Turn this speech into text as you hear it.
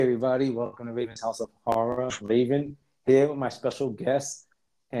everybody, welcome to Raven's House of Horror. Raven here with my special guest,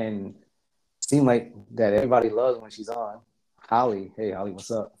 and seem like that everybody loves when she's on. Holly, hey Holly, what's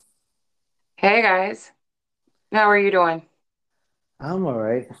up? Hey guys, how are you doing? I'm all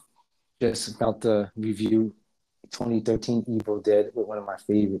right. Just about to review 2013 Evil Dead with one of my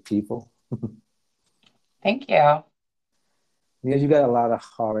favorite people. Thank you. Yeah, you got a lot of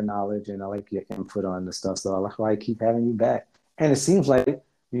horror knowledge, and I like your input on the stuff, so that's why I keep having you back. And it seems like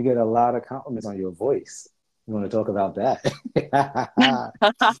you get a lot of compliments on your voice. You want to talk about that?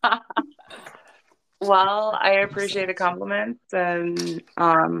 Well, I appreciate the compliments and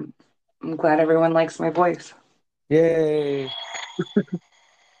I'm glad everyone likes my voice. Yay!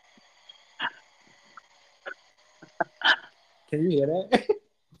 Can you hear that?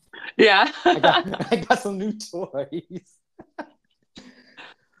 Yeah. I got I got some new toys.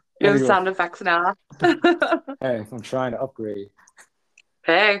 You have Anyway, sound effects now. hey, I'm trying to upgrade.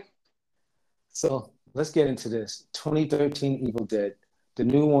 Hey. So let's get into this. 2013 Evil Dead. The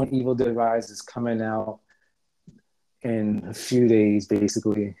new one, Evil Dead Rise, is coming out in a few days,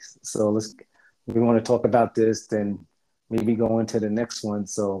 basically. So we want to talk about this, then maybe go into the next one.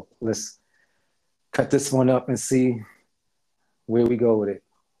 So let's cut this one up and see where we go with it.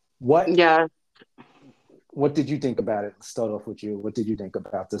 What Yeah, what did you think about it? Let's start off with you. What did you think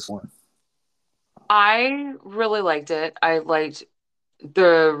about this one? I really liked it. I liked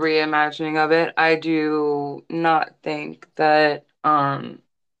the reimagining of it. I do not think that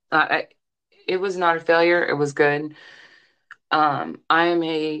I, it was not a failure. It was good. I am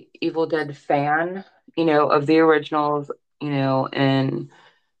a Evil Dead fan, of the originals, and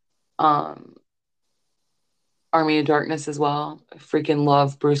um Army of Darkness as well. I freaking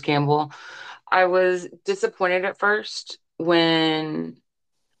love Bruce Campbell. I was disappointed at first when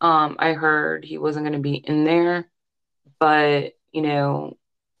I heard he wasn't going to be in there, but and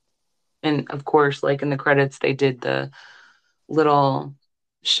of course, like in the credits, they did the little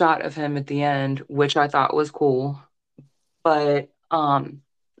shot of him at the end, which I thought was cool. But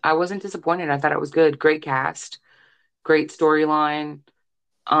I wasn't disappointed. I thought it was good. Great cast, great storyline.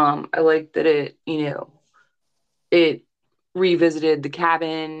 I like that it revisited the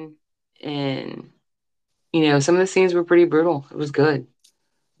cabin and some of the scenes were pretty brutal. It was good.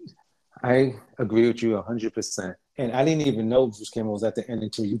 I agree with you 100%. And I didn't even know Bruce Campbell was at the end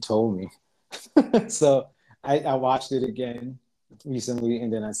until you told me. So I watched it again recently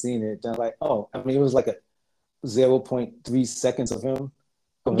and then I seen it. And I'm like, oh, I mean, it was like a zero point 0.3 seconds of him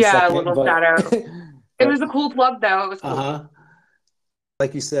of a Yeah, a second, little but shadow. It was but a cool plug though. It was cool. uh-huh.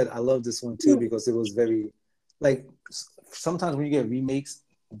 Like you said, I love this one too because it was very like sometimes when you get remakes,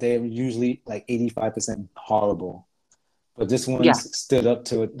 they're usually like 85% horrible. But this Yeah. one's stood up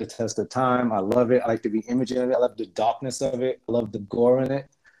to the test of time. I love it. I like the reimaging of it. I love the darkness of it. I love the gore in it.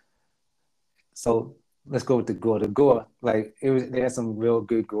 So let's go with the gore. The gore, like it was, they had some real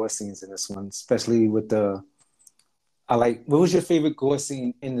good gore scenes in this one, especially with the. I like. What was your favorite gore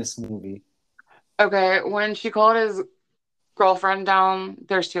scene in this movie? Okay, when she called his girlfriend down,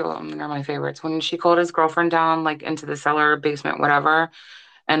 there's two of them that are my favorites. When she called his girlfriend down, like into the cellar, basement, whatever,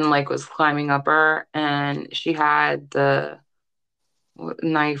 and like was climbing up her, and she had the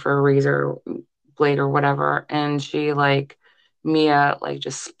knife or razor blade or whatever, and she like Mia like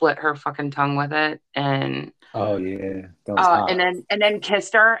just split her fucking tongue with it, Oh yeah, that was hot. and then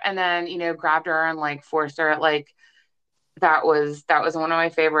kissed her, and then grabbed her and like forced her. Like that was one of my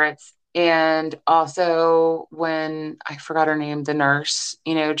favorites. And also when I forgot her name, the nurse,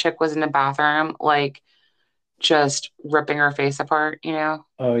 chick was in the bathroom, like just ripping her face apart,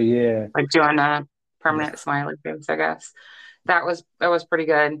 Oh yeah, like doing a permanent smiley face, I guess. That was pretty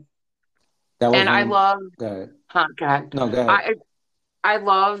good. that was And one I of. love, God, huh, God. no, go ahead. I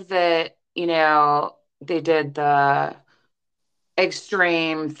love that, they did the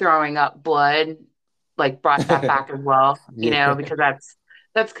extreme throwing up blood, like brought that back as well, Yeah, because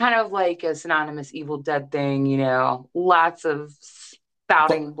that's kind of like a synonymous Evil Dead thing, lots of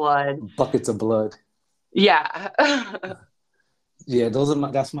spouting blood. buckets of blood. Yeah. Yeah, those are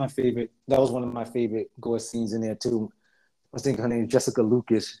my. That's my favorite. That was one of my favorite gore scenes in there too. I think her name is Jessica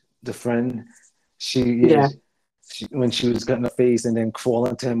Lucas, the friend. She Yeah. is when she was cutting her face and then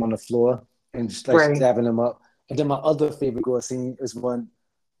crawling to him on the floor and just like Right. stabbing him up. And then my other favorite gore scene is one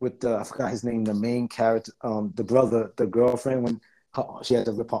with the I forgot his name, the main character, the brother, the girlfriend when she had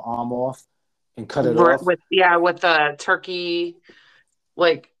to rip her arm off and cut it off. With the turkey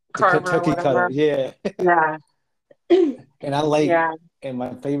like The carver or turkey cutter, whatever. yeah. Yeah. And I like, Yeah. and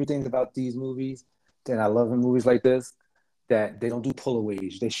my favorite things about these movies, that I love in movies like this, that they don't do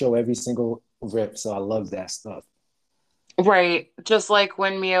pullaways. They show every single rip, so I love that stuff. Right. Just like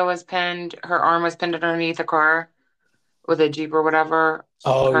when Mia was pinned, her arm was pinned underneath a car with a Jeep or whatever.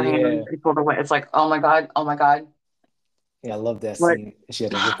 Oh Her hand yeah, is pulled away. It's like, oh my God, oh my God. yeah, I love that What? scene. She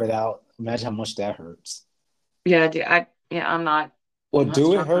had to rip it out. Imagine how much that hurts. Yeah, dude, yeah, Or I'm not do it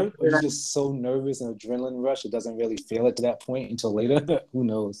strong enough hurt, to or do you're that. just so nervous and adrenaline rush, it doesn't really feel it to that point until later. Who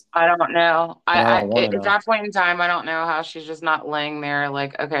knows? I don't know. And I don't want to At know. that point in time, I don't know how she's just not laying there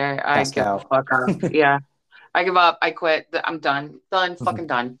like, okay, I Passed give the out. fuck up. Yeah, I give up. I quit. I'm done. Done. Fucking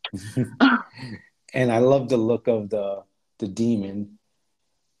done. And I love the look of the demon.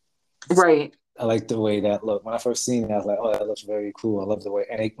 Right. I like the way that looked. When I first seen it, I was like, "Oh, that looks very cool." I love the way,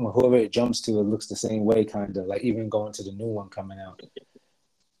 and whoever it jumps to, it looks the same way, kind of like even going to the new one coming out.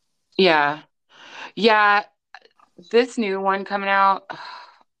 Yeah. Yeah. This new one coming out,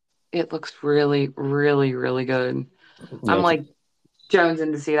 it looks really, really, really good. Yeah, I'm like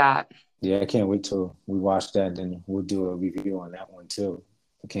jonesing to see that. yeah, I can't wait till we watch that. Then we'll do a review on that one too.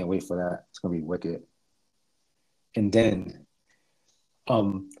 I can't wait for that. It's gonna be wicked. And then,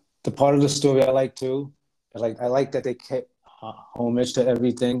 um, the part of the story I like too, I like that they kept homage to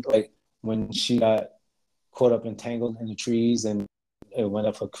everything. Like when she got caught up entangled in the trees and it went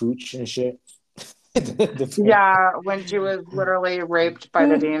up her cooch and shit. the, Yeah, when she was literally raped by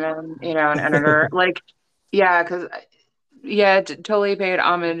the demon, and editor. Like, yeah, because yeah, totally paid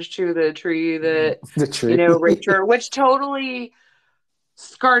homage to the tree that, the raped tree. her, which totally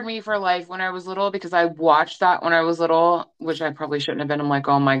scarred me for life when I was little because I watched that when I was little, which I probably shouldn't have been. I'm like,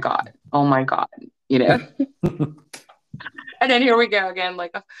 oh my God, oh my God, you know? And then here we go again,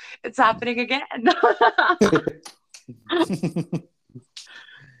 like, oh, it's happening again.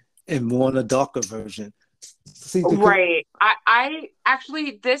 And more on a darker version. See, because Right. I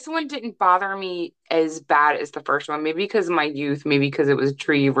actually, this one didn't bother me as bad as the first one. Maybe because of my youth, maybe because it was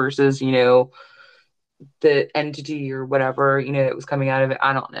Tree versus, the entity or whatever, that was coming out of it.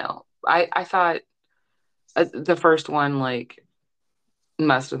 I don't know. I thought the first one, like,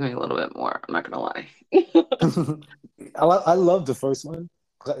 messed with me a little bit more. I'm not gonna lie. I love the first one.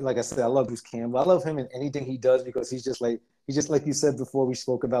 Like I said, I love Bruce Campbell. I love him in anything he does because he's just like you said before. We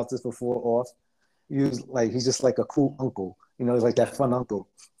spoke about this before off. He's just like a cool uncle. He's like that fun uncle.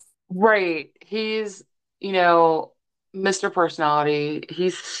 Right. He's, you know, Mr. Personality.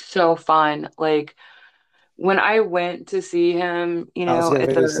 He's so fun. Like when I went to see him, I was getting at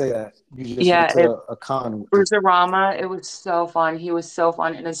ready to the say that you just went yeah, to at a con. Bruiserama, it was so fun. He was so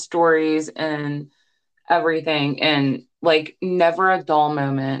fun in his stories and everything, and like never a dull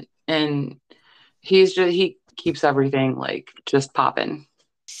moment. And he keeps everything like just popping.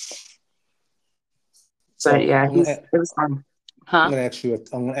 But So yeah, it was fun. Huh? I'm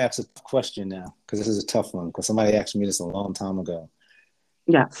gonna ask a question now because this is a tough one because somebody asked me this a long time ago.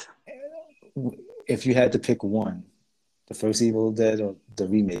 Yes. If you had to pick one, the first Evil Dead or the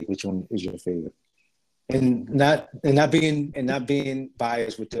remake, which one is your favorite? And not being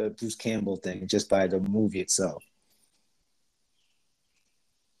biased with the Bruce Campbell thing, just by the movie itself.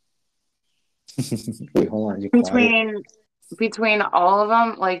 Wait, hold on, you're quiet. Between between all of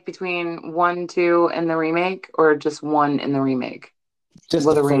them, like between one, two, and the remake, or just one in the remake? Just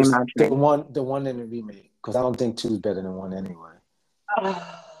Well, the the first, reimagining. the one in the remake, because I don't think two is better than one anyway.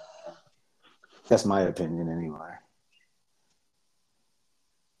 That's my opinion anyway.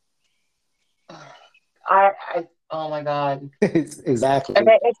 Oh my God. Exactly.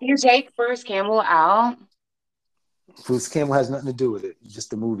 Okay, if you take Bruce Campbell out, Bruce Campbell has nothing to do with it. Just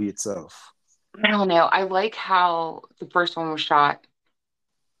the movie itself. I don't know. I like how the first one was shot.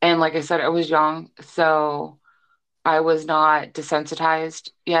 And like I said, I was young, so I was not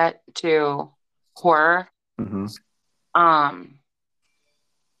desensitized yet to horror. Hmm. Um,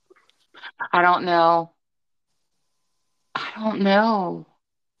 I don't know. I don't know.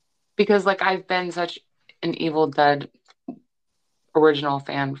 Because like I've been such an Evil Dead original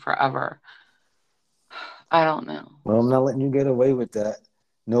fan forever. I don't know. Well, I'm not letting you get away with that.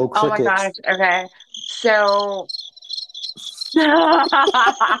 No Oh my gosh. crickets. Okay. So oh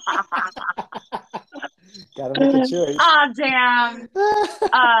Gotta make a choice. damn.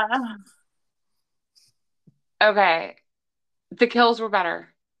 Uh okay. The kills were better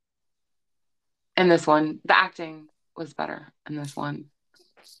in this one. The acting was better in this one.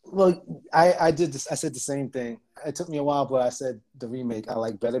 Well, I did this. I said the same thing. It took me a while, but I said the remake I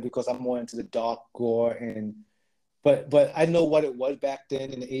like better because I'm more into the dark gore and but I know what it was back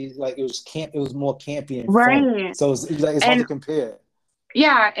then in the 80s. Like it was camp. It was more campy and fun. Right. So it's hard to And compare.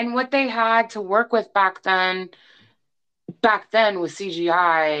 yeah, and what they had to work with back then with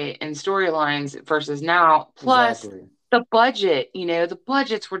CGI and storylines versus now. Plus, Exactly. the budget, the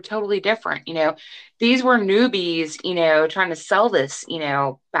budgets were totally different. These were newbies, trying to sell this,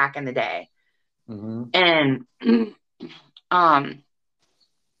 back in the day. Hmm. And um,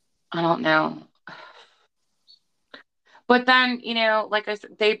 I don't know. But then, like I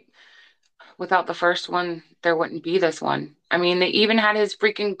said, without the first one, there wouldn't be this one. I mean, they even had his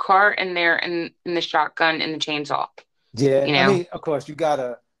freaking car in there and the shotgun and the chainsaw, Yeah, you I know? mean, of course, you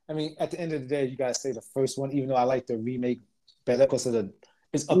gotta. I mean, at the end of the day, you gotta say the first one. Even though I like the remake better because of the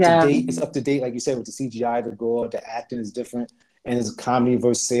it's up to Yeah. date. It's up to date, like you said, with the CGI, the gore, the acting is different, and it's comedy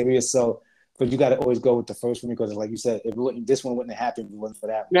versus serious. So, but you gotta always go with the first one because, like you said, if it wouldn't, this one wouldn't have happened if it wasn't for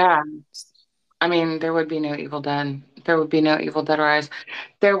that one. Yeah. I mean, there would be no Evil Dead. There would be no Evil Dead Rise.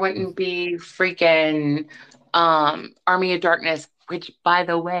 There wouldn't be freaking Army of Darkness, which, by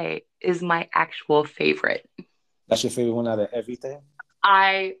the way, is my actual favorite. That's your favorite one out of everything.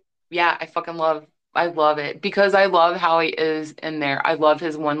 I, yeah, I love it because I love how he is in there. I love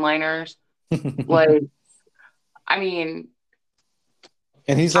his one-liners. Like, I mean,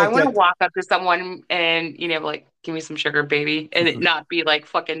 And he's I like want to that. walk up to someone and, like, give me some sugar, baby, and it not be like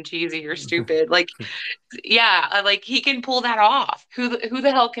fucking cheesy or stupid. Like, yeah, like he can pull that off. Who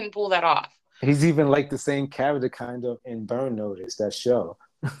the hell can pull that off? He's even like the same character kind of in Burn Notice, that show.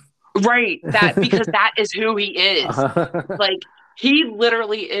 Right. That because that is who he is. Uh-huh. Like he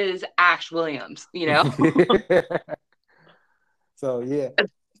literally is Ash Williams. So yeah,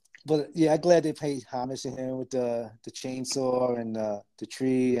 but yeah, I'm glad they paid homage to him with the chainsaw and the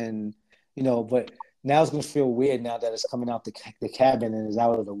tree, and but now it's gonna feel weird now that it's coming out the cabin and is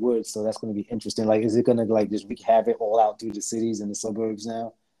out of the woods. So that's gonna be interesting. Like, is it gonna like just wreak havoc all out through the cities and the suburbs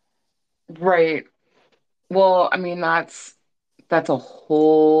now? Right. Well, I mean that's a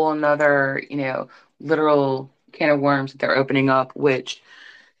whole another, literal can of worms that they're opening up, which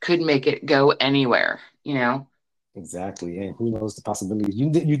could make it go anywhere. Exactly, and who knows the possibilities?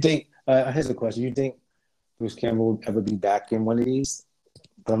 You think? Here's a question: You think Bruce Campbell will ever be back in one of these?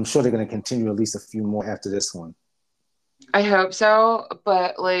 But I'm sure they're gonna continue at least a few more after this one. I hope so,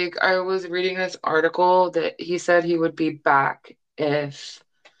 but like I was reading this article that he said he would be back if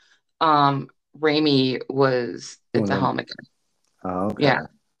Raimi was at Doing the it. helm again. Oh, Yeah. okay.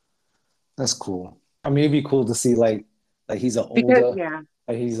 That's cool. I mean, it'd be cool to see like he's an Because older yeah.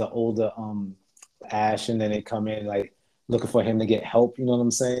 like he's an older Ash, and then they come in like looking for him to get help. You know what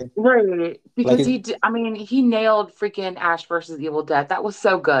I'm saying? Right. Like Because it, I mean, he nailed freaking Ash versus Evil Dead. That was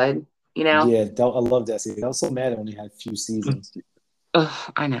so good, you know? yeah. I love that series. I was so mad it only had a few seasons.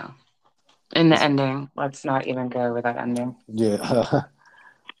 Ugh, I know. In the ending, let's not even go over that ending. Yeah,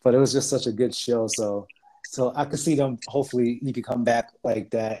 but it was just such a good show. So I could see them. Hopefully, he could come back like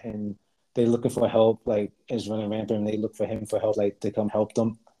that, and they looking for help. Like is running rampant, and they look for him for help. Like to come help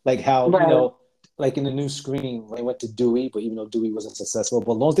them. Like how Right. like in the new Scream, when they went to Dewey, but even though Dewey wasn't successful,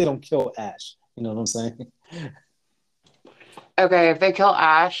 but as long as they don't kill Ash, you know what I'm saying? Okay, if they kill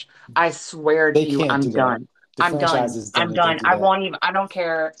Ash, I swear to They you, can't I'm do that. done. The I'm franchise done. is done I'm if they done. do I that. won't even, I don't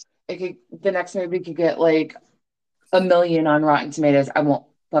care. The next movie could get like 1 million on Rotten Tomatoes. I won't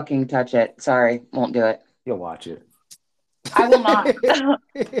fucking touch it. Sorry, won't do it. You'll watch it. I will not.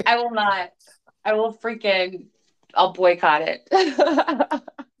 I will not. I will freaking, I'll boycott it.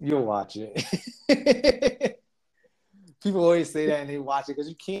 You'll watch it. People always say that and they watch it because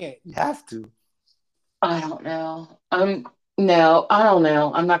you can't. You have to. I don't know. No, I don't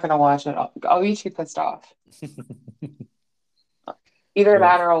know. I'm not gonna watch it. I'll be too pissed off. Either Yeah.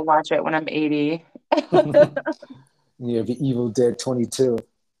 that or I'll watch it when I'm 80. Yeah, the Evil Dead 22.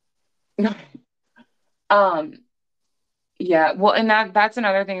 Um, yeah, well, and that's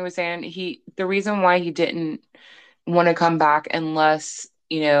another thing he was saying. The reason why he didn't want to come back unless,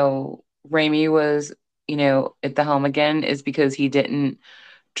 Raimi was, at the helm again is because he didn't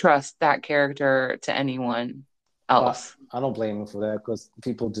trust that character to anyone Well, else. I don't blame him for that because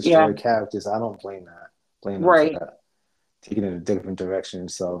people Yeah, destroy characters. I don't blame them for right. that. Taking it in a different direction.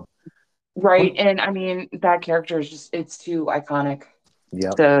 So, Right. one, And I mean, that character is it's too iconic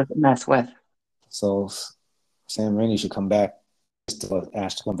yep. to mess with. So Sam Raimi should come back. Just to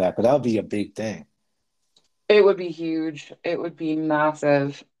Ash to come back, but that would be a big thing. It would be huge. It would be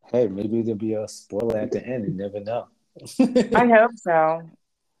massive. Hey, maybe there'll be a spoiler at the end. You never know. I hope so.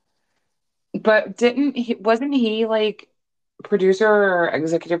 But wasn't he like producer or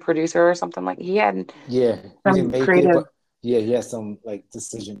executive producer or something like he had Yeah, he didn't some make it, creative. but yeah, he had some like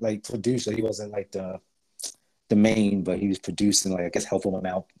decision, like producer. He wasn't like the main, but he was producing, like I guess helping him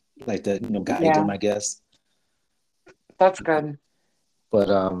out, like the guide Yeah, him, I guess. that's good. But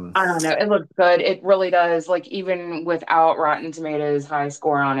I don't know. It looks good. It really does. Like even without Rotten Tomatoes high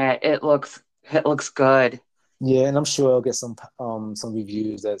score on it, it looks good. Yeah, and I'm sure I'll get some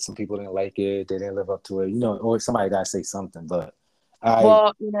reviews that some people didn't like it, they didn't live up to it, or somebody gotta say something. But I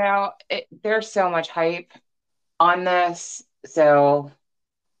Well, there's so much hype on this. So,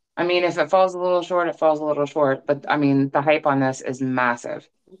 I mean, if it falls a little short, it falls a little short. But I mean, the hype on this is massive.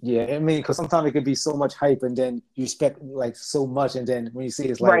 Yeah, I mean, because sometimes it could be so much hype, and then you expect like so much, and then when you see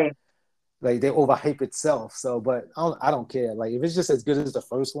it's Right, like they overhype itself. So, but I don't care. Like if it's just as good as the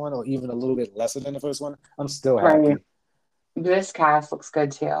first one, or even a little bit lesser than the first one, I'm still right. happy. This cast looks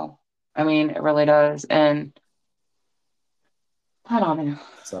good too. I mean, it really does. And I don't know.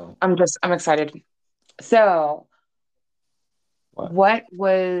 So, I'm excited. So, what what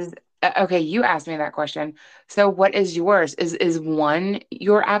was okay, you asked me that question. So what is yours? Is one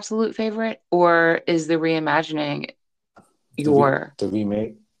your absolute favorite or is the reimagining your the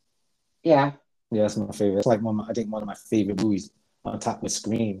remake? yeah. Yeah, that's my favorite. It's like I think one of my favorite movies on top of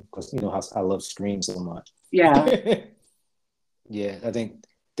Scream because you know how I love Scream so much. Yeah. Yeah, I think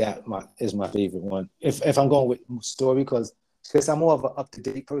that is my favorite one. If I'm going with story, because I'm more of an up to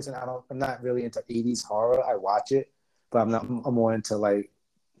date person. I'm not really into 80s horror. I watch it, but I'm more into like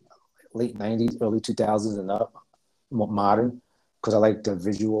late 90s, early 2000s and up, more modern, because I like the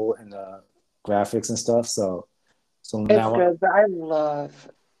visual and the graphics and stuff. So It's now good, but I love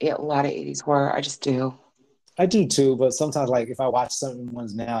a lot of 80s horror. I just do. I do too, but sometimes like if I watch certain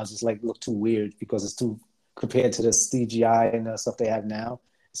ones now, it's just like look too weird because it's too compared to the CGI and the stuff they have now.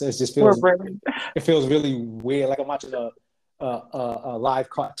 So it just We're feels really it feels really weird, like I'm watching a live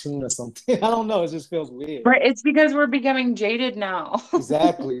cartoon or something. I don't know. It just feels weird. Right. It's because we're becoming jaded now.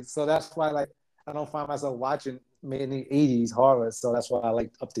 Exactly. So that's why like I don't find myself watching many 80s horror. So that's why I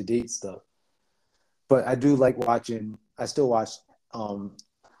like up to date stuff. But I do like watching. I still watch um,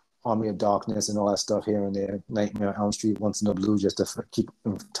 Army of Darkness and all that stuff here and there. Nightmare on Elm Street, Once in the Blue, just to keep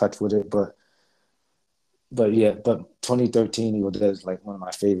in touch with it. But yeah, but 2013 Evil Dead is like one of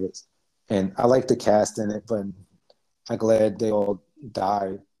my favorites, and I like the cast in it. But I'm glad they all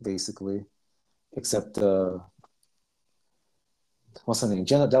died basically, except what's her name?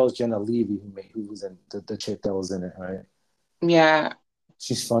 Jenna. That was Jenna Levy who was in the chick that was in it, right? Yeah.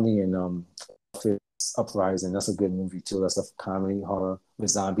 She's funny in Office Uprising. That's a good movie too. That's a comedy horror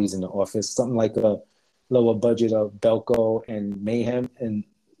with zombies in the office. Something like a lower budget of Belko and Mayhem, and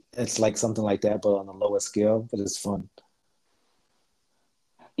it's like something like that, but on a lower scale. But it's fun.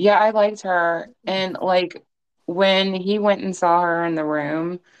 Yeah, I liked her. And like when he went and saw her in the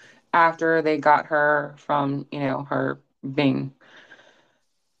room after they got her from, her being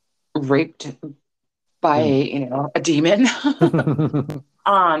raped by, Mm. a demon.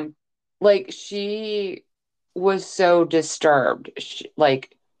 Um, like she was so disturbed.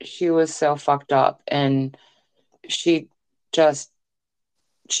 She was so fucked up and she just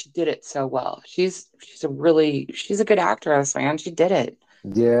she did it so well. She's a good actress, man. She did it.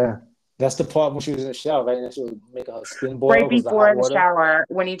 Yeah, that's the part when she was in the shower, right? And she was making her skin boil Right because the hot before the water. shower,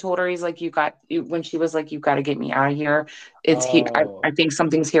 when he told her, he's like, when she was like, you got to get me out of here. Oh, I think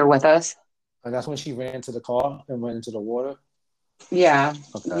something's here with us. and that's when she ran to the car and went into the water. Yeah.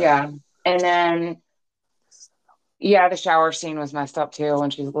 Okay. Yeah. And then, yeah, the shower scene was messed up too when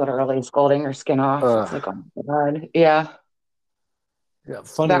she's literally scalding her skin off. It's like, oh my God. Yeah. Yeah, That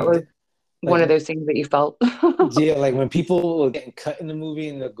funny. was Like one of those things that you felt. yeah, like when people were getting cut in the movie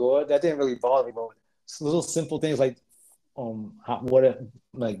and the gore, that didn't really bother me. But little simple things like hot water,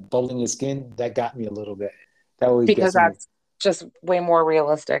 like bubbling your skin, that got me a little bit. That always Because gets me. that's just way more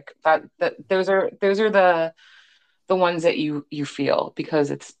realistic. Those are the ones that you feel because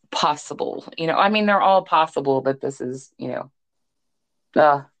it's possible. I mean, they're all possible, but this is,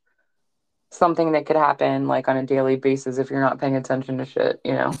 uh, something that could happen like on a daily basis if you're not paying attention to shit.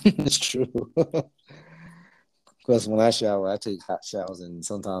 It's true. Because when I shower, I take hot showers, and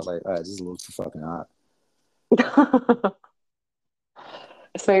sometimes like, all right, this is a little too fucking hot.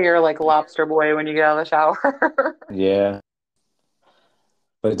 So you're like lobster boy when you get out of the shower. Yeah,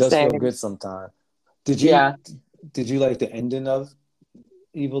 but it does feel Same. good sometimes. Did you Yeah, did you like the ending of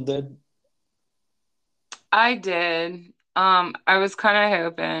Evil Dead? I did. I was kind of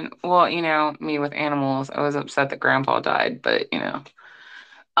hoping, well, me with animals, I was upset that grandpa died, but I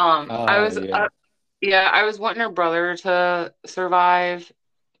Oh was, yeah, yeah, I was wanting her brother to survive,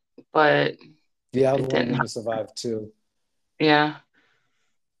 but yeah. I was it wanting didn't. him to survive too. Yeah,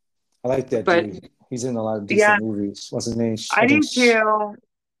 I like that but dude. He's in a lot of yeah, decent movies. What's his name? I I think do too.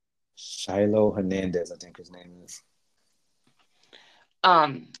 Shiloh Hernandez. I think his name is.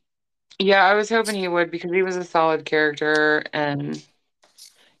 Um, yeah, I was hoping he would because he was a solid character and,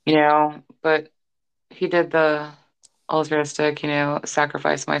 but he did the altruistic,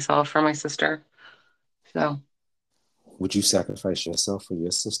 sacrifice myself for my sister. So. Would you sacrifice yourself for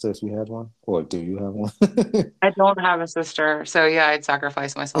your sister if you had one, or do you have one? I don't have a sister, so yeah, I'd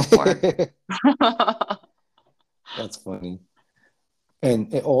sacrifice myself for her. That's funny.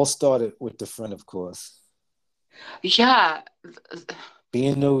 And it all started with the friend, of course. Yeah.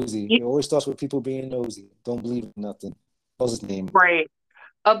 Being nosy. It always starts with people being nosy. Don't believe in nothing. What's his name? Right.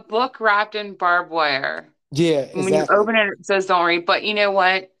 A book wrapped in barbed wire. Yeah, And when you exactly. open it, it says don't read. But you know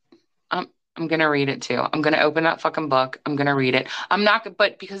what? I'm gonna read it too. I'm gonna open that fucking book. I'm gonna read it. I'm not,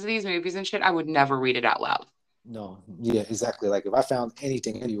 but because of these movies and shit, I would never read it out loud. No, yeah, exactly. Like if I found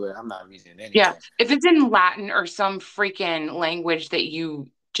anything anywhere, I'm not reading Yeah. anything. If it's in Latin or some freaking language that you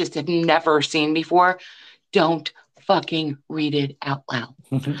just have never seen before, don't fucking read it out loud.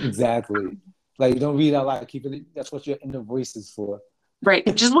 Exactly. Like you don't read out loud. Keep it. That's what your inner voice is for. Right.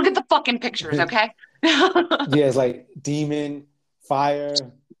 Just look at the fucking pictures, okay? Yeah, it's like demon, fire,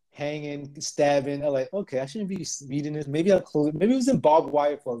 hanging, stabbing. I'm like, okay, I shouldn't be reading this. Maybe I'll close it. Maybe it was in barbed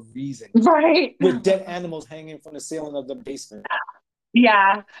wire for a reason. Right. With dead animals hanging from the ceiling of the basement.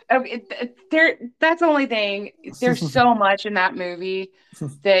 Yeah. That's the only thing. There's so much in that movie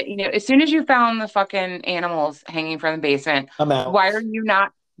that, as soon as you found the fucking animals hanging from the basement, I'm out. why are you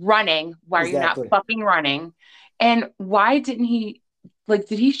not running? Why are you not Exactly. fucking running? And why didn't he, like,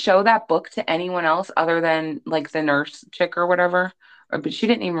 did he show that book to anyone else other than, like, the nurse chick or whatever? But she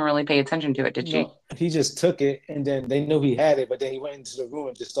didn't even really pay attention to it, did she? No, he just took it and then they knew he had it, but then he went into the room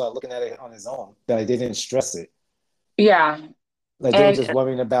and just started looking at it on his own. Like they didn't stress it. Yeah. Like they were And just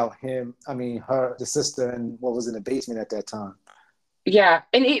worrying about him. I mean, her, the sister, and what was in the basement at that time. yeah,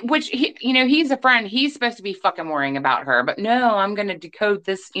 and he's a friend. He's supposed to be fucking worrying about her, but no, I'm gonna decode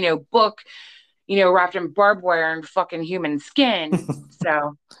this, book, wrapped in barbed wire and fucking human skin.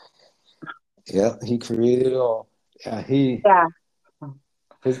 So Yeah, he created it all. Yeah, he yeah.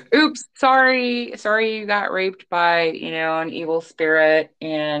 his Oops, sorry you got raped by, an evil spirit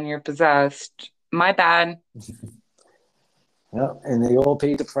and you're possessed. My bad. yeah, and they all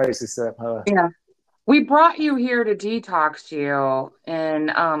paid the price except her. Yeah. We brought you here to detox you,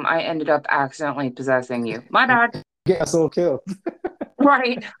 and I ended up accidentally possessing you. My bad. Get us all killed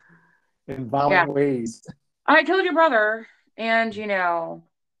Right. in Yeah. violent ways. I killed your brother and,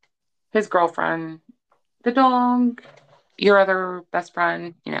 his girlfriend, the dog, your other best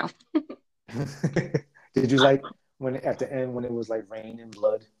friend. Did you like when at the end when it was like rain and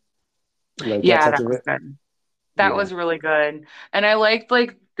blood? Like that Yeah, touch that of was it? good. That Yeah. was really good. And I liked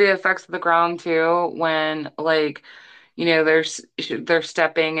like the effects of the ground too when like, they're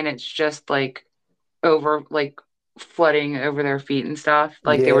stepping and it's just like over like flooding over their feet and stuff.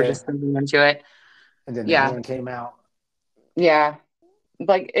 Like they were Yeah. just sinking into it. And then the Yeah. hand came out. Yeah.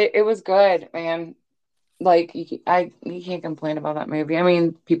 Like it was good, man. Like you can't complain about that movie. I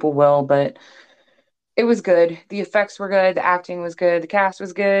mean, people will, but it was good. The effects were good. The acting was good. The cast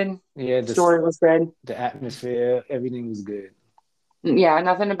was good. Yeah, Story was good. the atmosphere, everything was good. Yeah,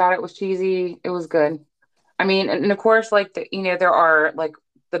 nothing about it was cheesy. It was good. I mean, and of course, like there are like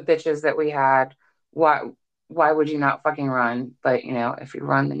the bitches that we had. Why why would you not fucking run? But if you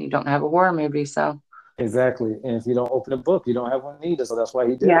run, then you don't have a horror movie. So Exactly. And if you don't open a book, you don't have one either. So that's why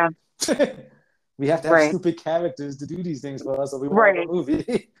he did yeah, it. We have to have right, stupid characters to do these things for us, so we won't have right, a movie.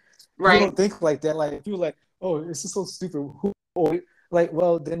 People right, don't think like that. Like people like, oh, this is so stupid. Or, like,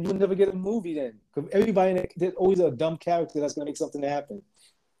 well, then you'll never get a movie then. Because everybody, there's always a dumb character that's gonna make something happen.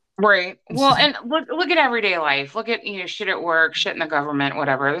 right. Well, and look at everyday life. Look at shit at work, shit in the government,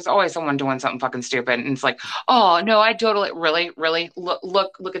 whatever. There's always someone doing something fucking stupid, and it's like, oh no, I totally, really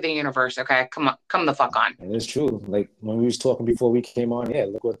look at the universe. Okay, come on, come the fuck on. And it's true. Like when we was talking before we came on, yeah,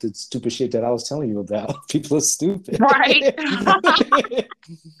 look what the stupid shit that I was telling you about. People are stupid. Right.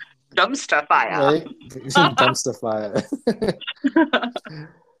 Dumb stuff, I Right? Dumpster fire.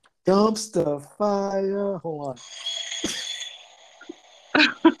 Dumpster fire. Hold on.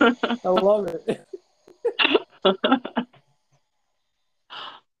 I love it.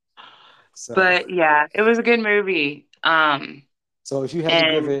 So, But yeah, it was a good movie. so if you had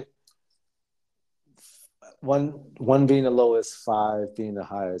to give And it one being the lowest, five being the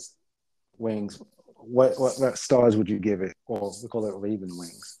highest, wings, what stars would you give it? Or we call it Raven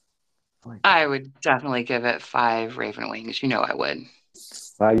wings. I like I that. would definitely give it 5 Raven Wings. You know I would.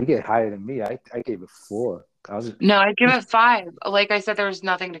 Wow, you get higher than me. I gave it four. I was No, I'd give it 5. Like I said, there was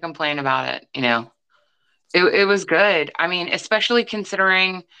nothing to complain about it. It was good. I mean, especially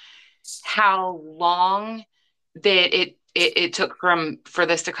considering how long that it took for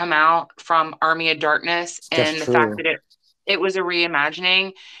this to come out from Army of Darkness, that's and the fact true. that it was a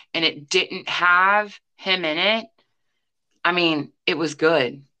reimagining and it didn't have him in it. I mean, it was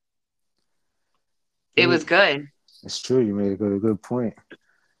good. It was He good. It's true. You made a good point.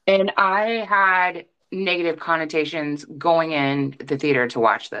 And I had negative connotations going in the theater to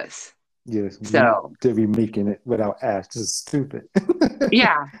watch this. Yes, So they're remaking it without Ash. This is stupid.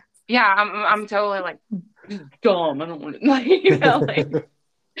 yeah, yeah, I'm totally like dumb. I don't want to like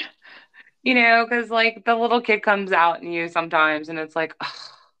because like the little kid comes out in you sometimes, and it's like, ugh,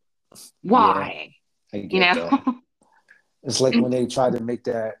 Yeah, why? I You get know? that. It's like when they tried to make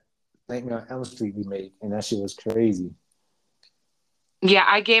that Nightmare on Elm Street remake, and that shit was crazy. Yeah,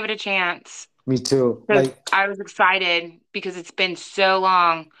 I gave it a chance Me too. because I was excited because it's been so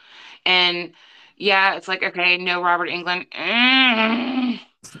long, and yeah, it's like okay, no Robert Englund. I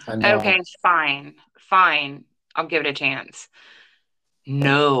Okay, know. fine, fine. I'll give it a chance.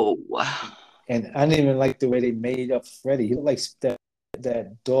 No. And I didn't even like the way they made up Freddy. He looked like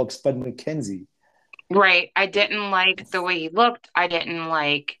that dog Spud McKenzie. Right. I didn't like the way he looked. I didn't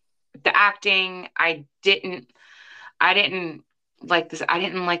like the acting. I didn't like this. I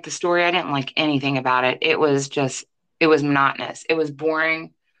didn't like the story. I didn't like anything about it. It was monotonous. It was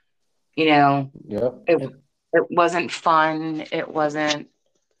boring. You know, Yep. it it wasn't fun. It wasn't.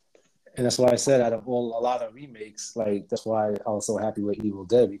 And that's why I said out of a lot of remakes, like that's why I was so happy with Evil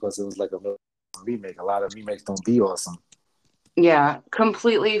Dead because it was like a real remake. A lot of remakes don't be awesome. Yeah,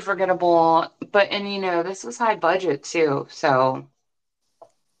 completely forgettable. But and this was high budget too, so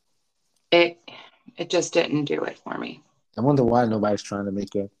it it just didn't do it for me I wonder why nobody's trying to make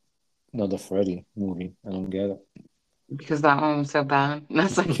another Freddy movie. I don't get because that one was so bad.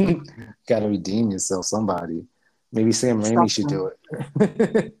 That's like it. Got to redeem yourself, somebody. Maybe Sam Raimi should something. do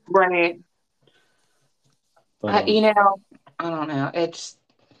it. Right. But I don't know.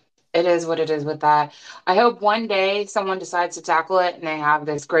 It is what it is with that. I hope one day someone decides to tackle it and they have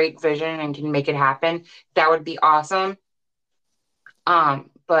this great vision and can make it happen. That would be awesome.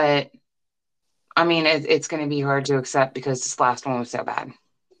 But I mean, it's going to be hard to accept because this last one was so bad.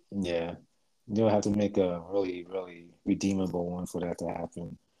 yeah, you'll have to make a really, really redeemable one for that to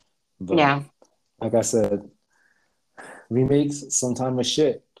happen. But Yeah. like I said, remakes sometimes are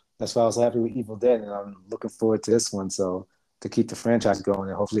shit. That's why I was happy with Evil Dead, and I'm looking forward to this one. So to keep the franchise going,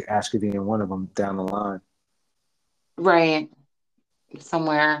 and hopefully Ash could be in one of them down the line Right.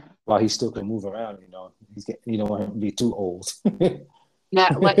 Somewhere. while he still can move around. You don't want him to be too old. Now,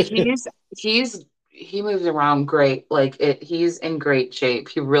 like he moves around great. He's in great shape.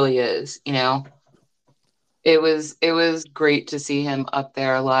 He really is. It was great to see him up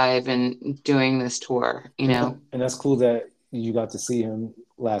there live and doing this tour. And that's cool that you got to see him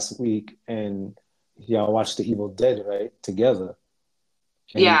last week, and y'all watched the Evil Dead right together.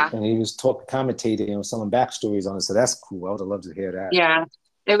 Yeah. And he was commentating and was telling backstories on it. So that's cool. I would have loved to hear that. Yeah.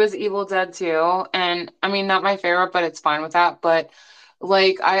 It was Evil Dead too. And I mean, not my favorite, but it's fine with that. But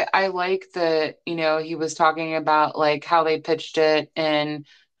like I like that, he was talking about like how they pitched it and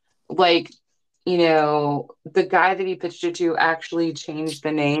like, the guy that he pitched it to actually changed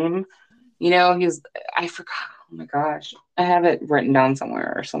the name. I forgot. Oh my gosh. I have it written down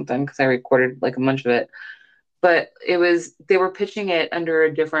somewhere or something because I recorded like a bunch of it. But they were pitching it under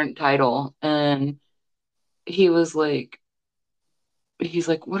a different title. And he was like, he's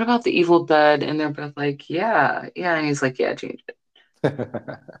like, what about the Evil Dead? And they're both like, yeah, yeah. And he's like, yeah, change it.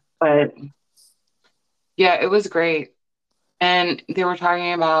 But yeah, it was great. And they were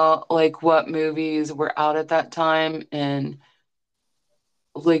talking about like what movies were out at that time and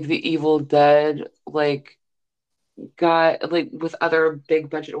like the Evil Dead got like with other big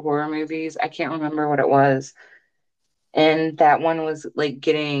budget horror movies. I can't remember what it was. And that one was like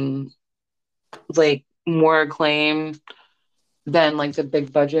getting like more acclaim than like the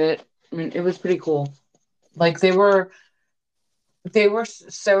big budget. I mean, it was pretty cool. Like they were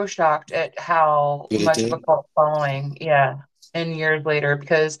so shocked at how Yeah, they much of a did. cult following, yeah, and years later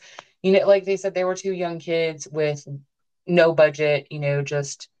because like they said they were two young kids with no budget,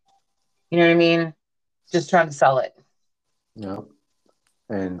 just what I mean, just trying to sell it. Yeah.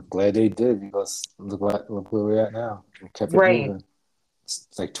 And glad they did because look where we're at now. We kept it Right. moving. It's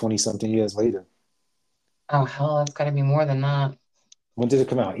like 20 something years later. Oh hell, that's got to be more than that. When did it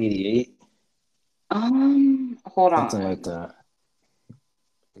come out? 88? Hold Something like on. that.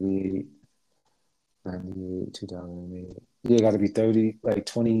 88, 98, 2008. Yeah, got to be 30, like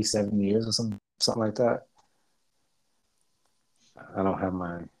 27 years or something like that. I don't have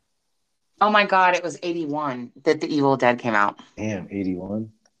my Oh my God, it was 81 that The Evil Dead came out. damn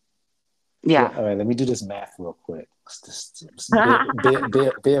 81. Yeah. All right, let me do this math real quick.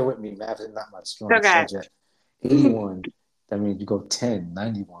 Bear with me. Math is not my strong Okay. subject. 81, that means you go 10,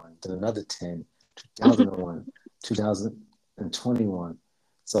 91, then another 10, 2001, 2021.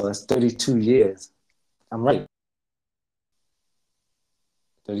 So that's 32 years. I'm right.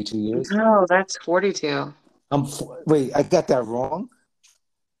 32 years? No, that's 42. Wait, I got that wrong?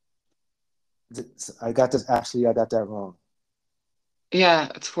 I got this, actually, I got that wrong. Yeah,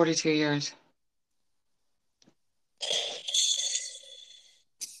 it's 42 years.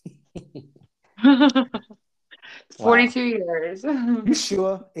 Wow. 42 years. You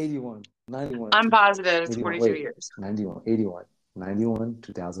sure? 81, 91, I'm positive it's 81. 42 Wait, years. 91, 81, 91,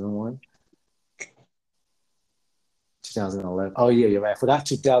 2001, 2011. Oh, yeah, you're right. I forgot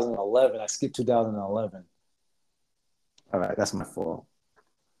 2011. I skipped 2011. All right, that's my fault.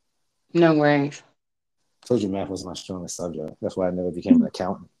 No worries. Told you math was my strongest subject. That's why I never became an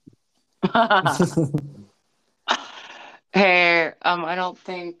accountant. Hey, I don't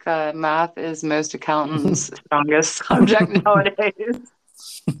think math is most accountants' strongest subject nowadays,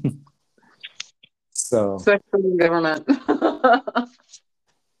 So, especially in government. but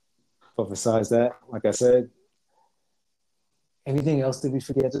besides that, like I said, anything else that we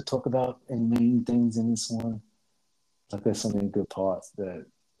forget to talk about and main things in this one? Like there's so many good parts that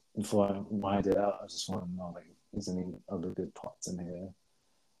before I wind it out, I just want to know like is any other good parts in here.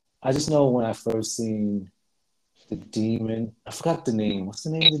 I just know when I first seen the demon, I forgot the name. What's the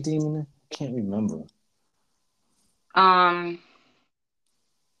name of the demon? I can't remember. Um,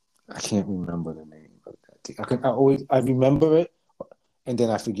 I can't remember the name of that. I remember it and then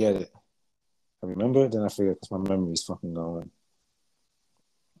I forget it. I remember it, then I forget because my memory is fucking going.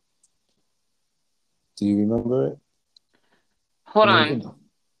 Do you remember it? hold And then on.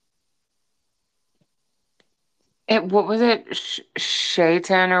 What was it?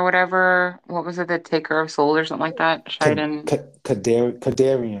 Shaitan or whatever? What was it? The Taker of Souls or something like that? Shaitan.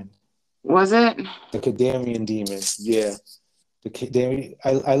 Kadarian, Was it? the Kadarian demon. Yeah,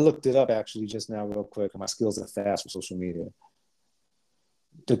 I looked it up actually just now real quick. My skills are fast with social media.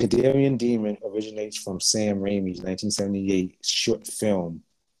 The Kadarian demon originates from Sam Raimi's 1978 short film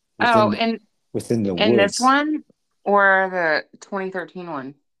Oh, within within the in this woods. one or the 2013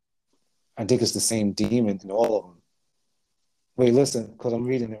 one? I think it's the same demon in all of them. Wait, listen, because I'm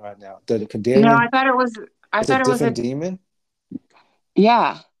reading it right now. The No, Kadarian I is a thought it was different a, demon.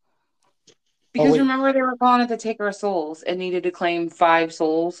 yeah. Oh Because wait, remember they were calling it the Taker of Souls. It needed to claim 5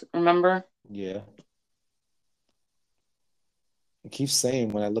 souls, remember? yeah. It keeps saying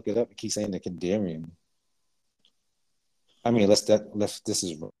when I look it up, it keeps saying the Kadarian. I mean, let's this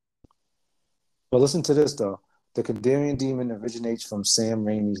is. But listen to this though. The Kandarian demon originates from Sam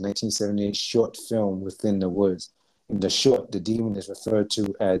Raimi's 1978 short film Within the Woods. In the short, the demon is referred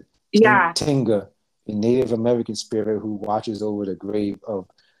to as Yeah. Tinga, a Native American spirit who watches over the grave of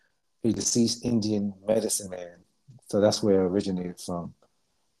a deceased Indian medicine man. So that's where it originated from.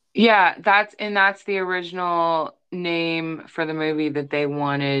 Yeah, that's the original name for the movie that they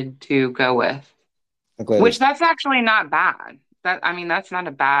wanted to go with. I'm glad Which it's that's actually not bad. I mean, that's not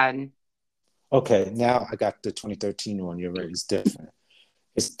a bad. okay. Now I got the 2013 one. You're right. It's different.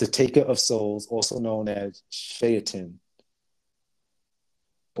 It's the Taker of Souls, also known as Shaitan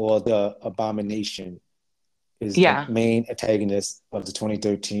or the Abomination, is the Yeah. main antagonist of the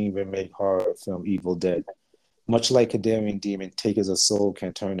 2013 remake horror film Evil Dead. Much like Kadarian Demon, Takers of Soul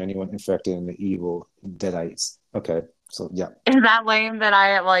can turn anyone infected into evil deadites. Okay, so yeah. Is that lame that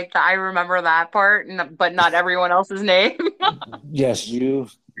I remember that part, but not everyone else's name? Yes, you're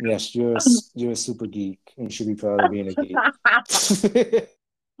a super geek, and you should be proud of being a geek.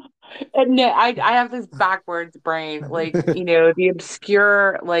 And no, I have this backwards brain. Like, the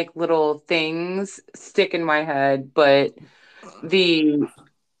obscure like little things stick in my head, but the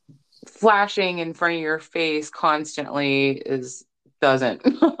flashing in front of your face constantly is doesn't.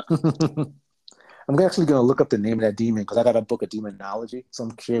 I'm actually gonna look up the name of that demon because I got a book of demonology, so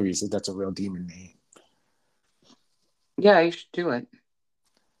I'm curious if that's a real demon name. Yeah, you should do it.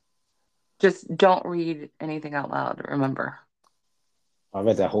 Just don't read anything out loud, remember. I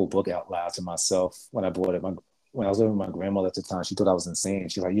read that whole book out loud to myself when I bought it. When I was living with my grandmother at the time, she thought I was insane.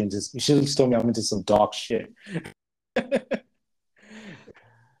 She's like, you should have told me I'm into some dark shit."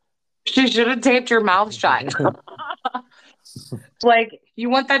 She should have taped your mouth shut. Like, you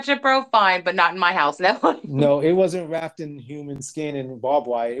want that shit, bro? Fine, but not in my house. No. No, it wasn't wrapped in human skin and barbed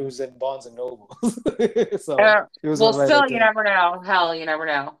wire. It was in Barnes and Noble. So it was Well, right still, at you the. never know. Hell, you never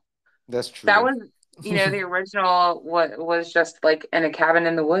know. That's That true. was, the original, what was just like in a cabin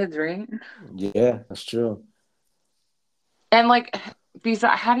in the woods, right? Yeah, that's true. And like,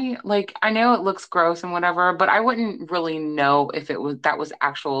 besides, how do you like? I know it looks gross and whatever, but I wouldn't really know if that was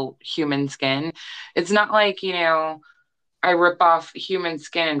actual human skin. It's not like, I rip off human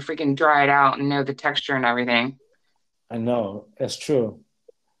skin and freaking dry it out and know the texture and everything. I know that's true.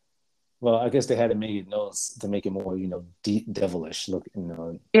 Well, I guess they had to make it notes to make it more, devilish look,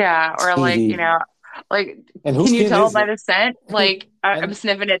 Yeah, or like, TV. like, And whose can you skin tell is by it? the scent? Like, I'm And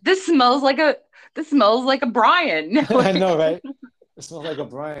sniffing it. This smells like a Brian. I know, right? It smells like a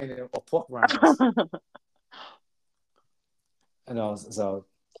brine or pork rinds. I know, so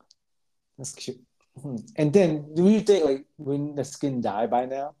that's cute. And then, do you think like when the skin die by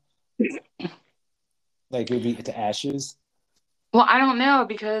now, like it'd be to ashes? Well, I don't know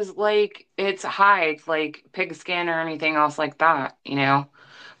because like it's hides, like pig skin or anything else like that. Does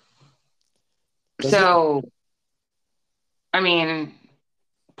it? So, I mean,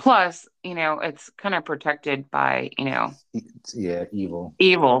 plus, it's kind of protected by, Yeah, evil.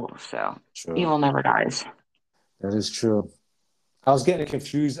 evil. So True. evil never dies. That is true. I was getting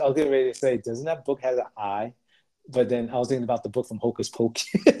confused. I was getting ready to say, doesn't that book have an eye? But then I was thinking about the book from Hocus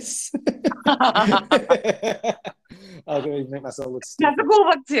Pocus. I was going to make myself look That's a stupid. cool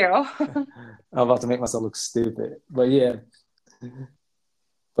book too. I'm about to make myself look stupid. But yeah,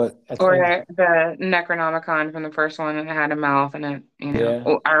 but at the Or end, the Necronomicon from the first one, and it had a mouth in it, yeah,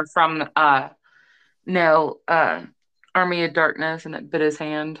 or from no, Army of Darkness, and it bit his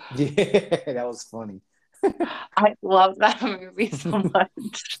hand. yeah, that was funny. I love that movie so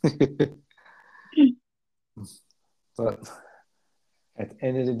much. But at the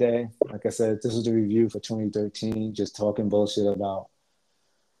end of the day, like I said, this was the review for 2013, just talking bullshit about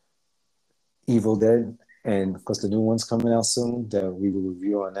Evil Dead. And because the new one's coming out soon, that we will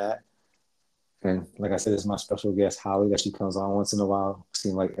review on that. And like I said, it's my special guest, Holly, that she comes on once in a while.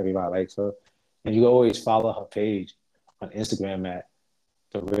 Seems like everybody likes her. And you can always follow her page on Instagram at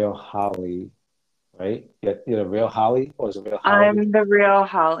The Real Holly, right? You're The Real Holly, or is it Real Holly? I'm the real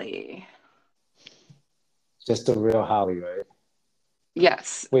Holly. Just The Real Holly, right?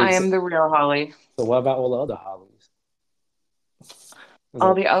 Yes, Wait, I so, am the real Holly. so what about all the other Hollies? There's,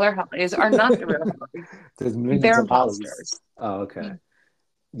 All a, the other Hollies are not the real Holly. there's millions They're of Hollies. imposters. Oh, okay.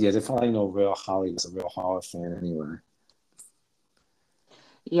 Yeah, they probably know Real Holly was a real horror fan anyway.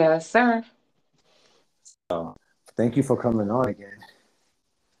 Yes, sir. So thank you for coming on again.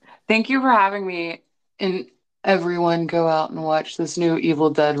 Thank you for having me. And everyone go out and watch this new Evil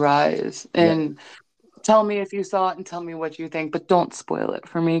Dead Rise. Yeah, And tell me if you saw it and tell me what you think, but don't spoil it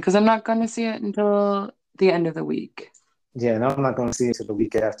for me because I'm not going to see it until the end of the week. yeah, and I'm not going to see it until the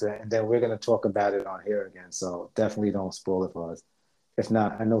week after, and then we're going to talk about it on here again. So definitely don't spoil it for us. If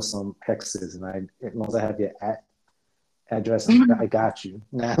not, I know some hexes, and as long as I have your address, I got you.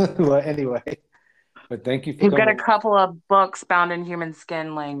 Now, well, anyway, but thank you for You've got a coming. couple of books bound in human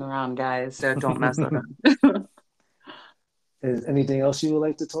skin laying around, guys, so don't mess with them. Is anything else you would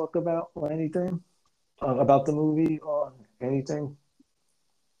like to talk about, or anything about the movie, or anything?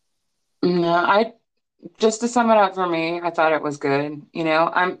 No, just to sum it up for me, I thought it was good.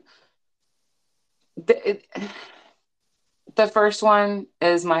 The, the first one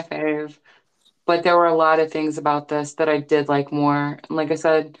is my fave, but there were a lot of things about this that I did like more. And like I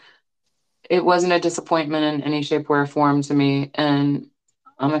said, it wasn't a disappointment in any shape or form to me, and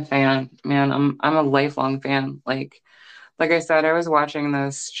I'm a fan, man. I'm a lifelong fan. Like I said, I was watching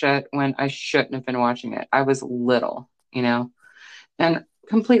this shit when I shouldn't have been watching it. I was little, and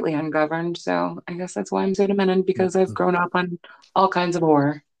completely ungoverned. So I guess that's why I'm so demented because I've grown up on all kinds of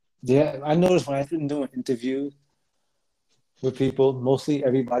horror. Yeah, I noticed when I've been doing interviews with people, mostly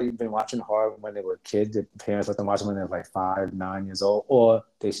everybody been watching horror when they were kids. Their parents let them watch it when they were like 5, 9 years old, or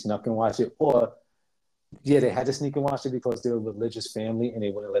they snuck and watch it, or yeah, they had to sneak and watch it because they were a religious family and they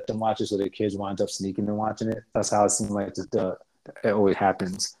wouldn't let them watch it, so their kids wound up sneaking and watching it. That's how it seemed like it always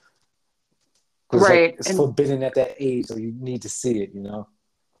happens. Because Right. it's And forbidden at that age, so you need to see it.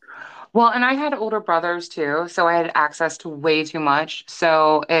 well, and I had older brothers too, so I had access to way too much.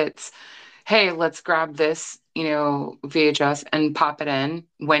 So it's, hey, let's grab this, VHS and pop it in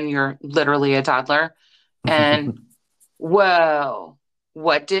when you're literally a toddler. And whoa,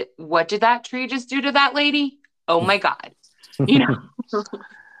 what did that tree just do to that lady? Oh my God. You know.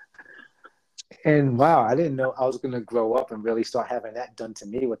 And wow, I didn't know I was gonna grow up and really start having that done to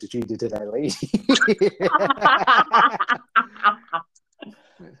me. What did you do to that lady?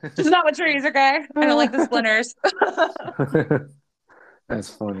 Just not with trees, okay? I don't like the splinters. That's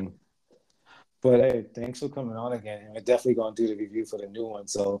funny. But hey, thanks for coming on again. And we're definitely gonna do the review for the new one.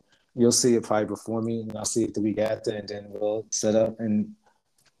 So you'll see it probably before me, and I'll see it the week after, and then we'll set up and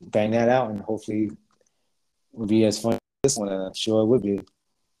bang that out, and hopefully it'll be as fun as this one. And I'm sure it would be.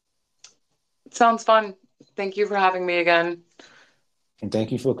 Sounds fun. Thank you for having me again. And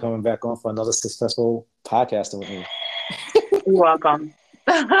thank you for coming back on for another successful podcasting with me. You're welcome.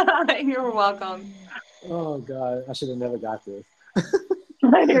 You're welcome. Oh God, I should have never got this.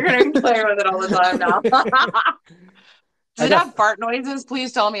 You're gonna play with it all the time now. I Does it got have fart noises?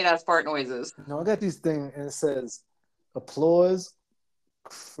 Please tell me it has fart noises. no, I got these things, and it says applause,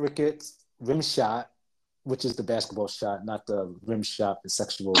 crickets, rim shot, which is the basketball shot, not the rim shot, the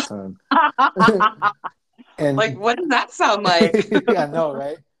sexual term. Like, And what does that sound like? I know,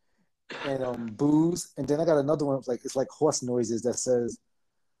 right? And booze, and then I got another one like it's like horse noises that says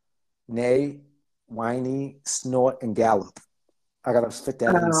neigh, whiny, snort, and gallop. I gotta fit that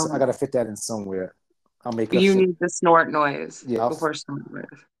in. I Um, gotta fit that in somewhere. I'll make up you shit. need the snort noise Yeah, before snort noise.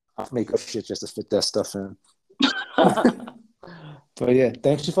 I'll make up shit just to fit that stuff in. But yeah,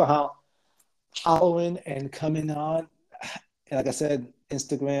 thank you for following and coming on. And like I said,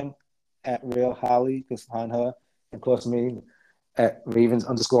 Instagram at Real Holly, you can find her. Of course, me at Ravens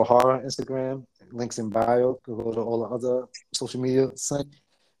underscore horror Instagram. Links in bio. Go to all the other social media sites.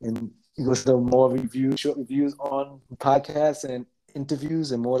 And you go to more reviews, short reviews on podcasts and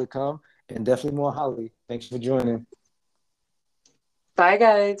interviews and more to come. And definitely more Holly. Thanks for joining. Bye,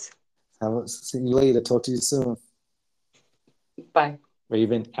 guys. See you later. Talk to you soon. Bye.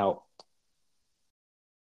 Raven out.